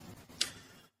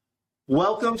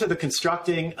Welcome to the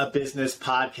Constructing a Business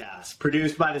podcast,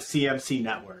 produced by the CMC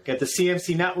Network. At the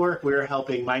CMC Network, we're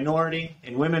helping minority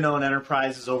and women-owned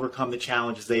enterprises overcome the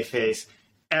challenges they face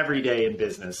every day in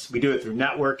business. We do it through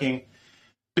networking,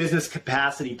 business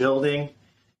capacity building,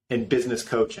 and business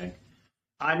coaching.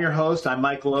 I'm your host. I'm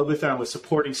Michael Oglethorpe. I'm with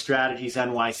Supporting Strategies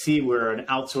NYC. We're an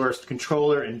outsourced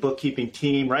controller and bookkeeping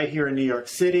team right here in New York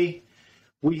City.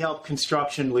 We help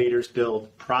construction leaders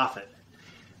build profit.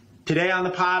 Today on the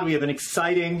pod, we have an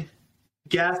exciting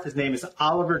guest. His name is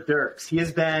Oliver Dirks. He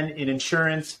has been in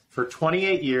insurance for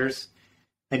 28 years,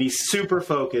 and he's super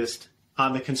focused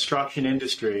on the construction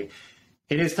industry.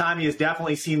 In his time, he has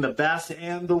definitely seen the best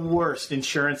and the worst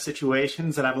insurance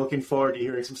situations, and I'm looking forward to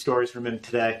hearing some stories from him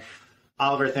today.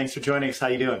 Oliver, thanks for joining us. How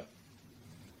you doing?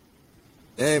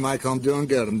 Hey, Michael, I'm doing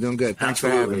good. Thanks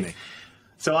for having me.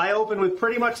 So I open with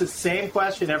pretty much the same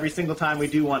question every single time we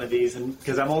do one of these, and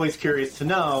because I'm always curious to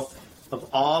know, of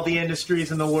all the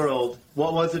industries in the world,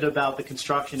 what was it about the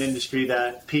construction industry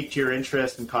that piqued your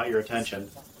interest and caught your attention?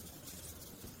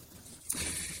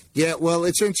 Yeah, well,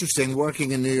 it's interesting.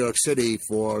 Working in New York City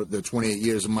for the 28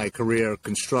 years of my career,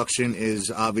 construction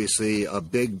is obviously a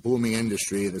big booming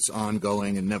industry that's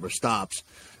ongoing and never stops.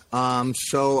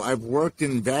 So I've worked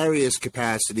in various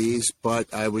capacities,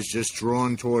 but I was just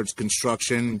drawn towards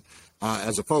construction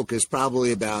as a focus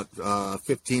probably about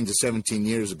 15 to 17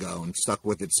 years ago, and stuck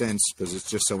with it since because it's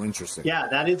just so interesting. Yeah,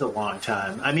 that is a long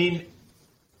time. I mean,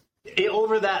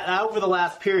 over the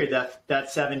last period,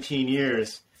 that 17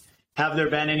 years, have there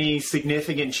been any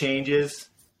significant changes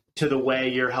to the way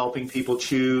you're helping people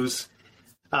choose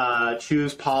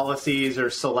policies or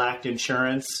select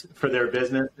insurance for their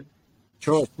business?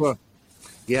 Sure.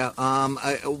 Yeah.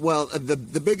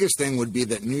 The biggest thing would be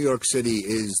that New York City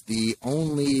is the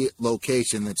only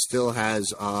location that still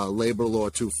has Labor Law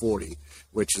 240,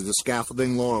 which is the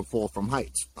scaffolding law of fall from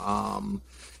heights.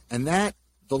 And that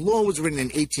the law was written in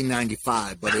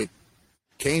 1895, but it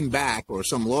came back, or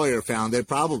some lawyer found it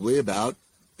probably about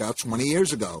 20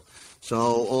 years ago. So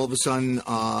all of a sudden,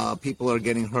 people are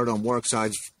getting hurt on work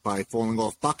sites by falling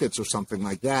off buckets or something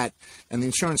like that, and the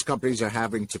insurance companies are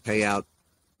having to pay out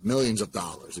millions of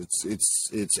dollars.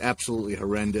 It's absolutely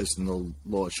horrendous, and the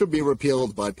law should be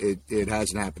repealed, but it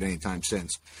hasn't happened anytime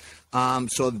since.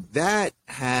 So that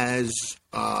has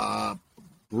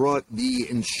brought the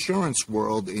insurance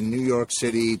world in New York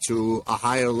City to a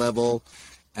higher level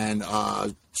and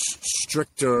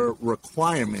stricter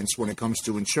requirements when it comes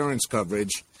to insurance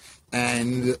coverage,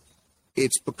 and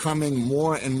it's becoming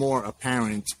more and more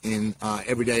apparent in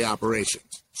everyday operations.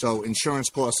 So insurance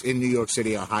costs in New York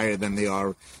City are higher than they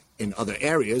are in other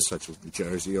areas, such as New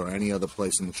Jersey or any other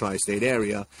place in the tri-state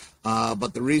area.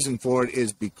 But the reason for it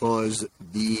is because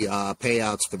the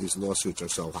payouts for these lawsuits are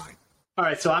so high. All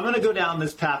right, so I'm going to go down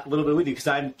this path a little bit with you because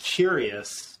I'm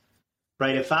curious,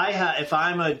 right? If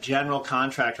I'm a general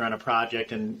contractor on a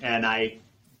project and I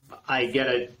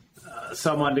get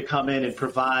someone to come in and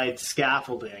provide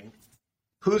scaffolding,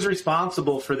 who's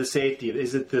responsible for the safety?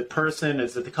 Is it the person,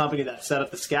 is it the company that set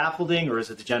up the scaffolding, or is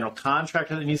it the general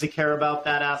contractor that needs to care about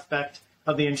that aspect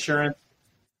of the insurance?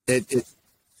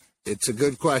 It's a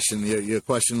good question. Your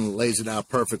question lays it out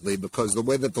perfectly, because the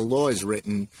way that the law is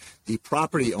written, the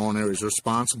property owner is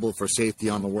responsible for safety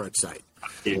on the work site.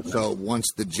 Yeah. So once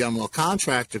the general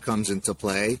contractor comes into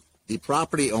play, the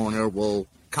property owner will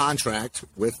contract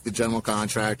with the general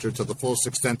contractor to the fullest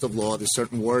extent of law. There's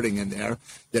certain wording in there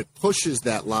that pushes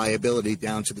that liability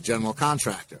down to the general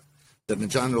contractor. Then the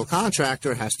general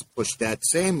contractor has to push that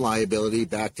same liability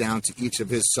back down to each of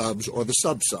his subs or the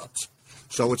sub-subs.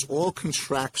 So it's all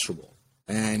contractual,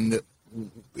 and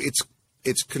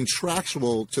it's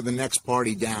contractual to the next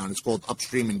party down. It's called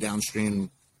upstream and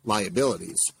downstream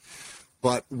liabilities.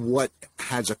 But what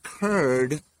has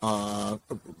occurred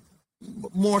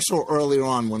more so earlier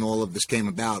on, when all of this came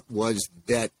about, was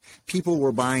that people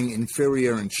were buying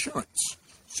inferior insurance.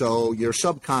 So your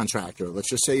subcontractor, let's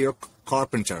just say you're a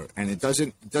carpenter, and it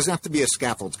doesn't have to be a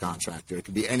scaffold contractor. It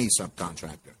could be any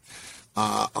subcontractor.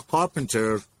 A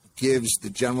carpenter gives the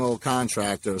general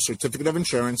contractor a certificate of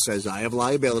insurance, says, I have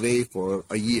liability for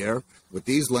a year with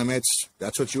these limits.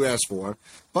 That's what you asked for.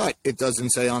 But it doesn't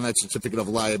say on that certificate of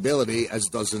liability, as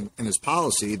it does in his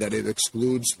policy, that it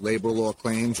excludes labor law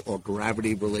claims or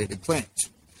gravity-related claims.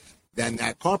 Then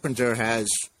that carpenter has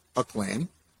a claim,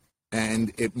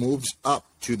 and it moves up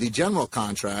to the general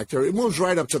contractor. It moves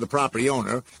right up to the property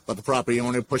owner, but the property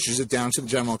owner pushes it down to the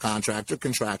general contractor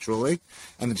contractually,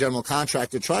 and the general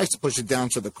contractor tries to push it down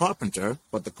to the carpenter,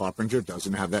 but the carpenter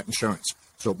doesn't have that insurance.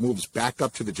 So it moves back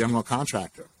up to the general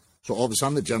contractor. So all of a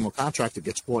sudden, the general contractor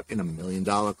gets caught in $1 million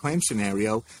claim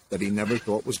scenario that he never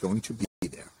thought was going to be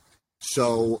there.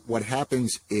 So what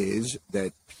happens is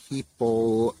that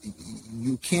people,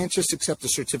 you can't just accept a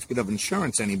certificate of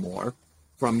insurance anymore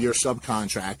from your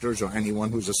subcontractors or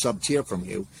anyone who's a sub-tier from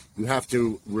you. You have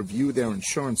to review their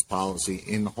insurance policy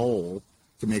in whole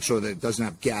to make sure that it doesn't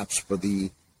have gaps for the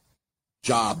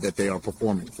job that they are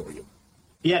performing for you.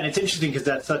 Yeah, and it's interesting because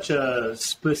that's such a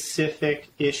specific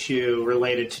issue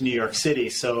related to New York City.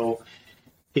 So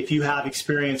if you have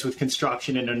experience with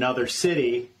construction in another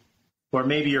city, or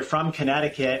maybe you're from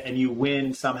Connecticut and you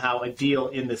win somehow a deal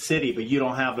in the city, but you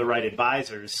don't have the right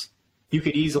advisors, you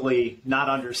could easily not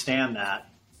understand that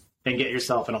and get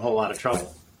yourself in a whole lot of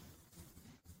trouble.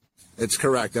 It's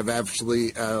correct. I've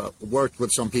actually worked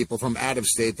with some people from out of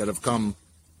state that have come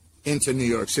into New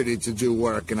York City to do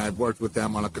work, and I've worked with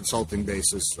them on a consulting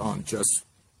basis on just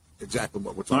exactly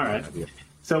what we're talking about here.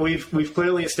 So we've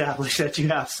clearly established that you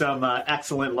have some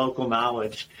excellent local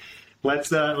knowledge.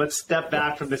 Let's step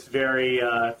back from this very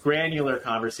granular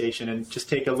conversation and just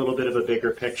take a little bit of a bigger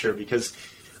picture, because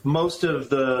most of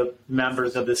the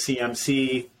members of the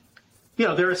CMC,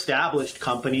 they're established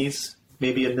companies,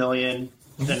 maybe $1 million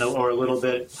or a little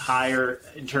bit higher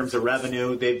in terms of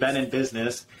revenue. They've been in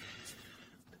business.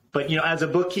 But, as a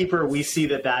bookkeeper, we see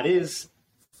that is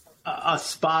a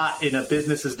spot in a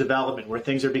business's development where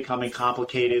things are becoming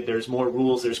complicated. There's more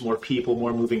rules, there's more people,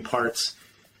 more moving parts.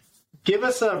 Give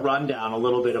us a rundown a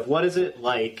little bit of what is it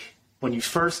like when you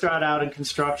first start out in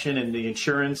construction and the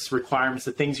insurance requirements,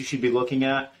 the things you should be looking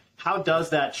at. How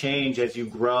does that change as you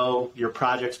grow, your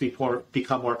projects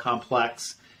become more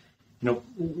complex?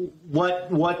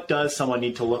 What does someone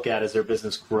need to look at as their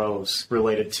business grows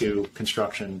related to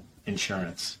construction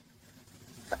insurance?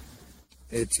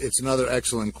 It's another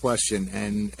excellent question,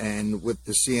 and with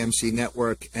the CMC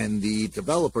network and the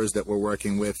developers that we're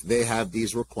working with, they have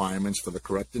these requirements for the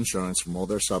correct insurance from all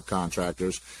their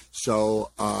subcontractors.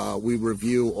 So we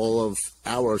review all of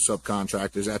our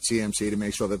subcontractors at CMC to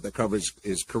make sure that the coverage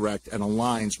is correct and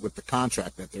aligns with the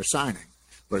contract that they're signing,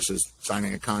 versus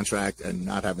signing a contract and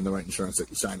not having the right insurance that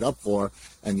you signed up for,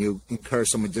 and you incur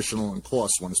some additional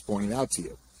costs when it's pointed out to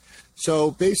you.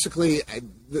 So basically,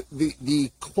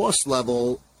 the cost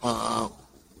level,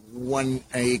 when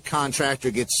a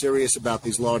contractor gets serious about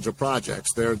these larger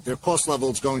projects, their cost level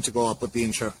is going to go up with the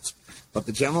insurance. But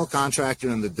the general contractor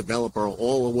and the developer are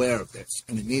all aware of this,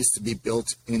 and it needs to be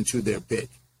built into their bid.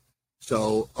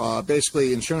 So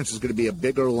basically, insurance is going to be a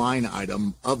bigger line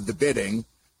item of the bidding,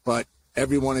 but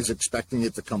everyone is expecting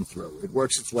it to come through. It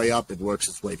works its way up, it works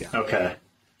its way down. Okay.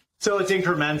 So it's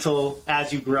incremental.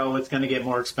 As you grow, it's going to get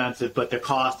more expensive, but the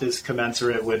cost is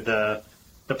commensurate with the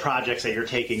projects that you're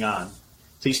taking on.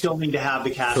 So you still need to have the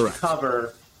cash to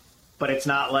cover, but it's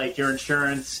not like your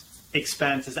insurance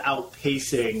expense is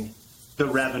outpacing the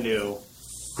revenue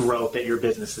growth that your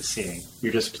business is seeing.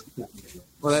 You're just...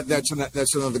 Well, that's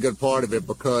another good part of it,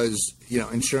 because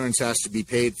insurance has to be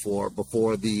paid for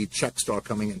before the checks start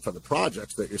coming in for the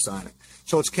projects that you're signing.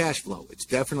 So it's cash flow. It's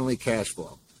definitely cash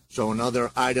flow. So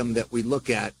another item that we look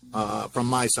at from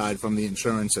my side, from the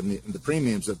insurance and the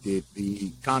premiums that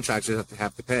the contractors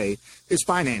have to pay, is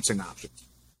financing options.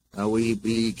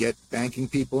 We get banking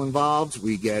people involved.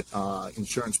 We get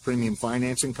insurance premium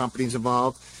financing companies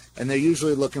involved. And they're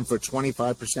usually looking for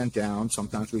 25% down.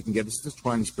 Sometimes we can get it to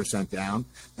 20% down.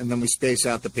 And then we space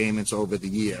out the payments over the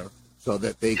year so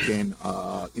that they can,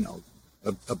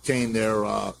 obtain their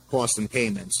costs and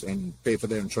payments and pay for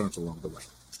their insurance along the way.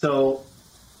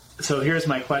 So here's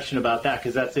my question about that,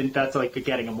 because that's like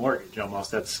getting a mortgage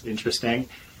almost. That's interesting.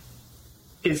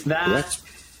 Is that... Correct.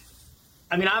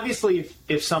 I mean, obviously,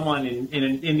 if someone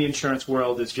in the insurance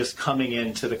world is just coming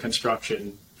into the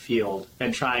construction field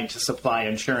and trying to supply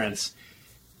insurance,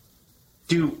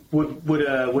 would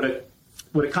a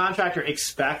contractor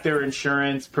expect their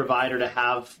insurance provider to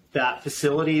have that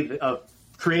facility of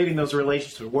creating those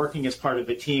relationships, working as part of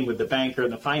the team with the banker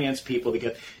and the finance people to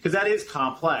get, because that is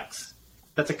complex.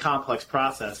 That's a complex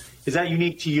process. Is that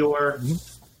unique to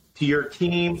your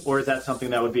team, or is that something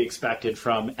that would be expected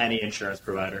from any insurance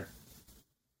provider?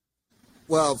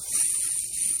 Well,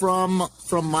 from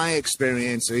my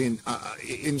experience,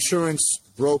 insurance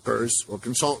brokers or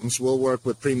consultants will work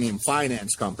with premium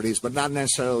finance companies, but not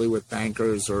necessarily with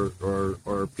bankers or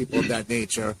people of that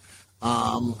nature,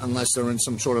 unless they're in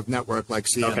some sort of network like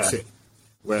CMC. Okay.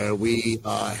 Where we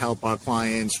help our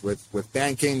clients with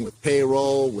banking, with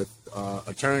payroll, with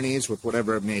attorneys, with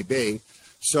whatever it may be.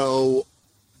 So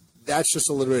that's just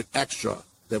a little bit extra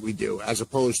that we do, as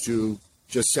opposed to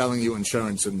just selling you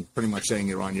insurance and pretty much saying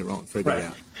you're on your own, figure it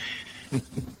out.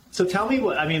 So tell me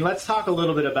let's talk a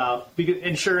little bit about, because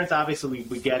insurance, obviously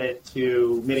we get it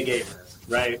to mitigate risk,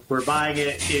 right? We're buying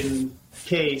it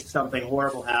case something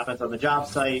horrible happens on the job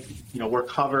site, we're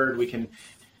covered.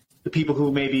 The people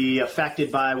who may be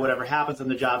affected by whatever happens on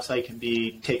the job site can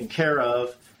be taken care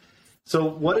of. So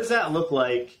what does that look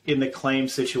like in the claim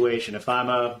situation? If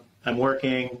I'm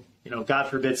working, God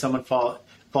forbid someone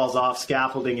falls off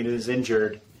scaffolding and is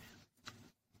injured,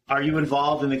 are you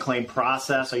involved in the claim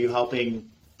process? Are you helping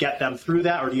get them through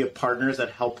that, or do you have partners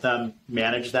that help them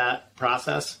manage that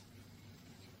process?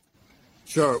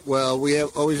 Sure. Well,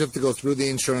 always have to go through the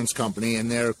insurance company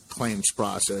and their claims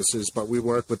processes, but we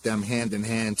work with them hand in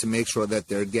hand to make sure that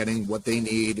they're getting what they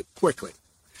need quickly.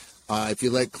 If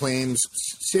you let claims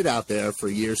sit out there for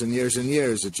years and years and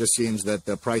years, it just seems that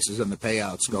the prices and the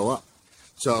payouts go up.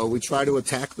 So we try to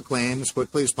attack the claims as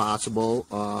quickly as possible,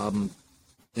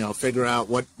 figure out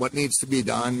what needs to be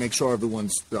done, make sure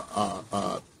everyone's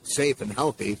safe and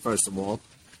healthy, first of all,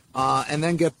 and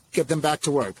then get them back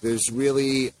to work. There's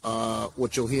really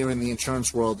what you'll hear in the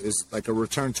insurance world is like a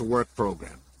return to work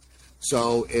program.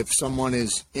 So if someone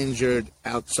is injured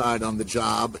outside on the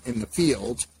job in the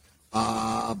field,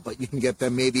 but you can get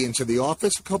them maybe into the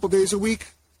office a couple days a week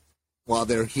while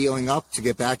they're healing up to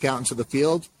get back out into the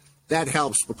field, that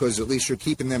helps because at least you're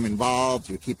keeping them involved,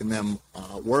 you're keeping them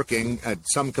working at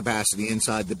some capacity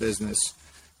inside the business,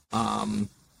 and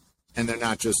they're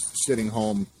not just sitting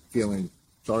home feeling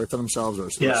sorry for themselves or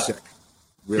sick.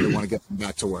 Really want to get them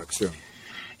back to work soon.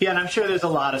 Yeah, and I'm sure there's a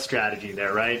lot of strategy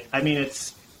there, right? I mean,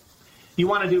 you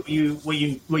want to do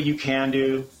what you can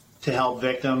do to help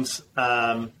victims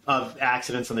of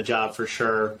accidents on the job for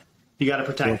sure. You got to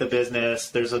protect the business.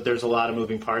 There's a lot of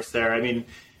moving parts there. I mean,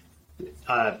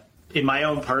 in my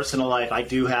own personal life, I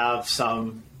do have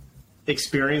some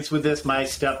experience with this. My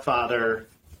stepfather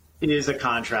is a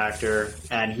contractor,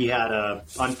 and he had a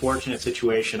unfortunate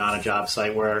situation on a job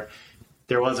site where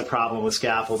there was a problem with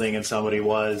scaffolding and somebody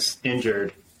was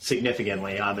injured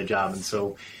significantly on the job. And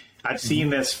so I've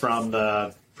seen this from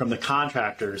the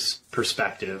contractor's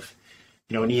perspective,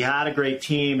 and he had a great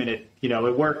team and it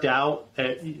worked out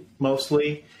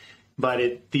mostly, but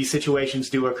these situations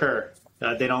do occur.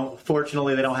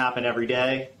 Fortunately, they don't happen every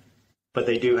day, but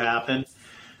they do happen.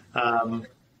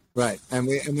 Right, and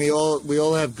we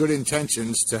all have good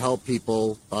intentions to help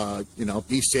people,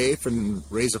 be safe and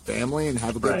raise a family and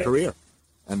have a good career,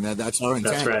 and that's our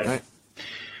intent. That's right.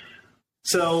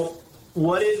 So,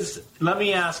 let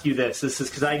me ask you this. This is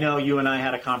because I know you and I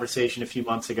had a conversation a few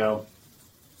months ago.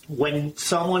 When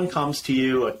someone comes to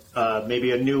you,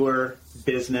 maybe a newer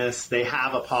business, they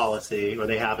have a policy or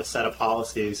they have a set of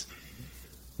policies.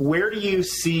 Where do you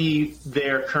see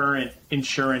their current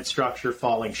insurance structure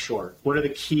falling short? What are the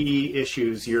key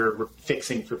issues you're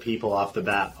fixing for people off the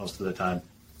bat most of the time?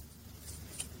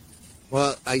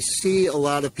 Well, I see a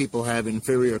lot of people have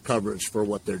inferior coverage for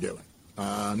what they're doing.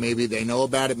 Maybe they know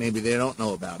about it, maybe they don't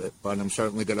know about it, but I'm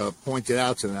certainly going to point it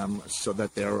out to them so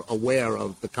that they're aware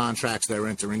of the contracts they're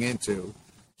entering into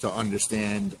to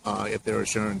understand if their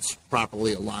insurance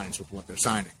properly aligns with what they're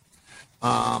signing.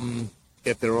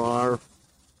 If there are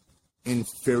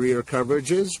inferior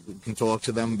coverages, we can talk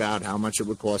to them about how much it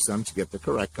would cost them to get the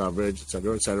correct coverage, et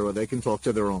cetera, or they can talk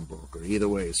to their own broker. Either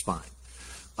way is fine.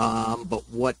 But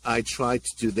what I try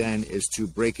to do then is to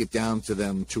break it down to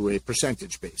them to a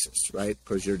percentage basis, right?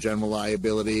 Because your general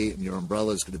liability and your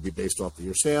umbrella is going to be based off of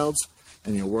your sales,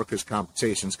 and your workers'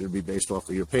 compensation is going to be based off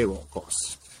of your payroll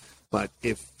costs. But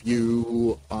if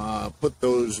you put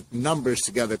those numbers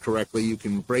together correctly, you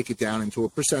can break it down into a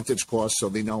percentage cost so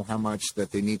they know how much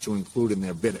that they need to include in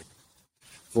their bidding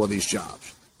for these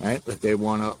jobs, right? If they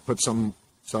want to put some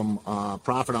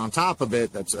profit on top of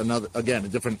it, that's a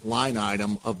different line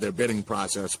item of their bidding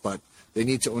process, but they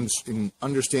need to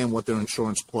understand what their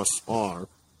insurance costs are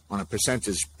on a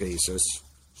percentage basis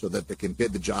so that they can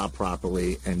bid the job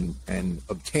properly and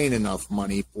obtain enough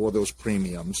money for those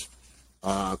premiums.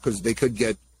 Because they could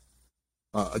get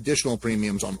additional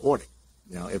premiums on audit.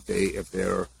 If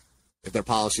their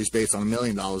policy is based on $1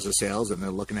 million of sales and they're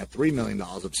looking at $3 million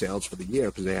of sales for the year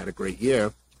because they had a great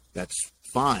year, that's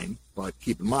fine. But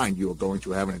keep in mind, you are going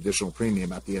to have an additional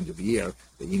premium at the end of the year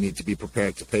that you need to be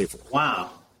prepared to pay for. Wow.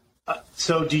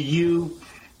 So so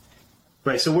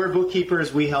we're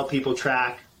bookkeepers. We help people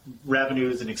track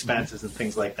revenues and expenses and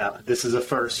things like that. But this is a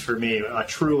first for me, a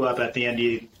true up at the end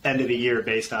of the year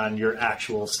based on your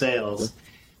actual sales.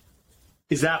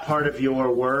 Is that part of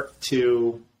your work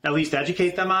to at least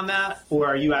educate them on that, or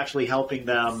are you actually helping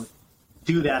them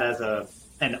do that as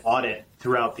an audit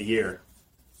throughout the year?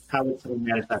 How would someone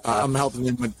manage that? I'm helping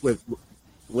them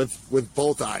with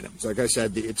both items. Like I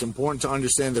said, it's important to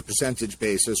understand the percentage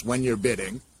basis when you're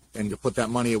bidding, and to put that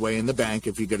money away in the bank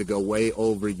if you're going to go way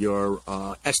over your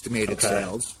estimated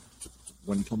sales,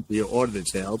 when it comes to your audit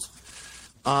details.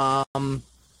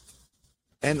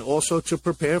 And also to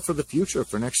prepare for the future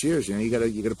for next year's. You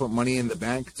gotta put money in the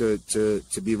bank to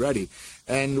be ready.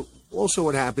 And also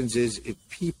what happens is if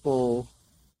people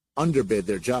underbid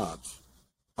their jobs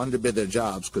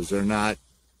because they're not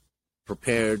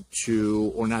prepared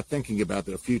to or not thinking about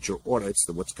their future audits,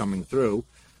 what's coming through,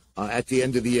 at the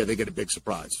end of the year they get a big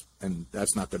surprise, and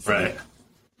that's not good for them.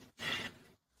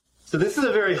 So this is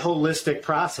a very holistic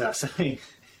process. I mean,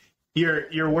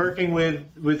 you're working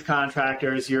with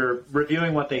contractors, you're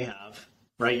reviewing what they have,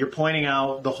 right? You're pointing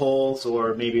out the holes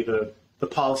or maybe the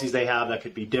policies they have that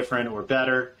could be different or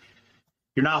better.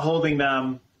 You're not holding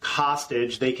them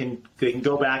hostage. They can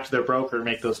go back to their broker and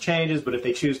make those changes, but if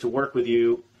they choose to work with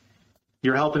you,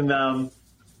 you're helping them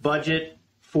budget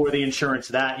for the insurance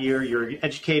that year. You're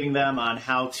educating them on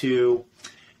how to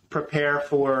prepare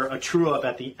for a true-up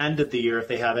at the end of the year if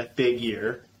they have a big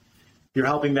year. You're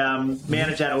helping them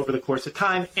manage that over the course of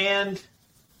time, and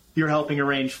you're helping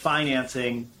arrange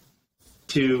financing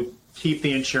to keep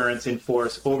the insurance in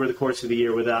force over the course of the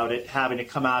year without it having to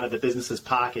come out of the business's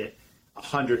pocket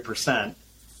 100%.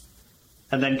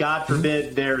 And then, God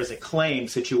forbid, there is a claim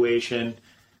situation,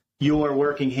 you're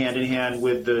working hand in hand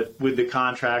with the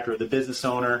contractor or the business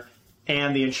owner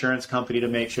and the insurance company to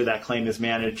make sure that claim is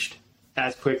managed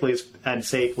as quickly and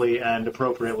safely and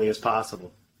appropriately as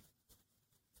possible.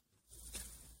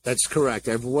 That's correct.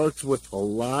 I've worked with a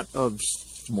lot of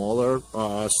smaller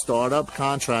startup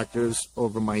contractors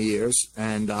over my years,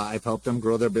 and I've helped them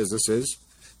grow their businesses.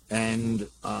 And,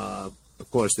 of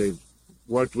course, they've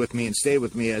worked with me and stayed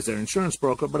with me as their insurance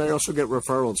broker, but I also get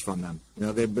referrals from them.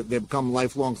 They become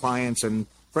lifelong clients and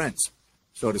friends,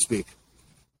 so to speak.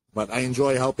 But I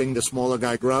enjoy helping the smaller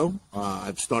guy grow.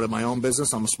 I've started my own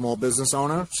business. I'm a small business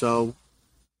owner, so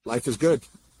life is good.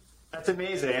 That's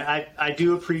amazing. I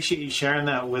do appreciate you sharing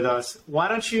that with us. Why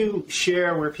don't you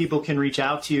share where people can reach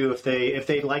out to you if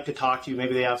they'd like to talk to you?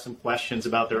 Maybe they have some questions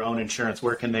about their own insurance.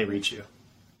 Where can they reach you?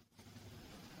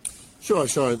 Sure.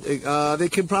 They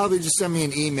can probably just send me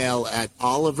an email at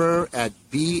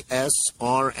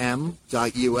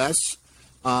oliver@bsrm.us.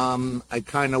 I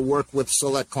kind of work with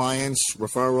select clients,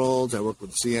 referrals. I work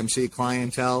with CMC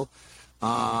clientele.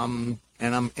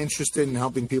 And I'm interested in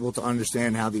helping people to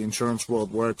understand how the insurance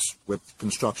world works with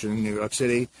construction in New York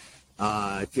City.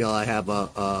 I feel I have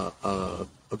a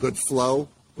good flow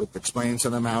with explaining to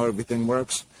them how everything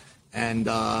works. And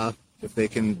if they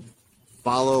can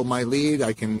follow my lead,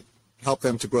 I can help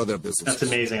them to grow their business. That's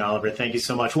amazing, Oliver. Thank you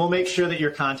so much. We'll make sure that your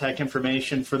contact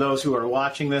information for those who are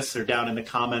watching this are down in the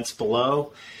comments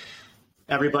below.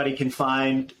 Everybody can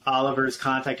find Oliver's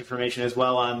contact information as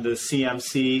well on the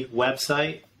CMC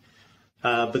website.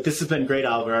 But this has been great,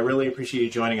 Oliver. I really appreciate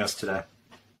you joining us today.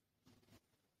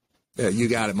 Yeah, you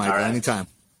got it, Michael. Anytime.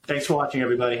 Thanks for watching,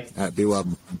 everybody. All right, be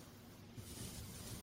welcome.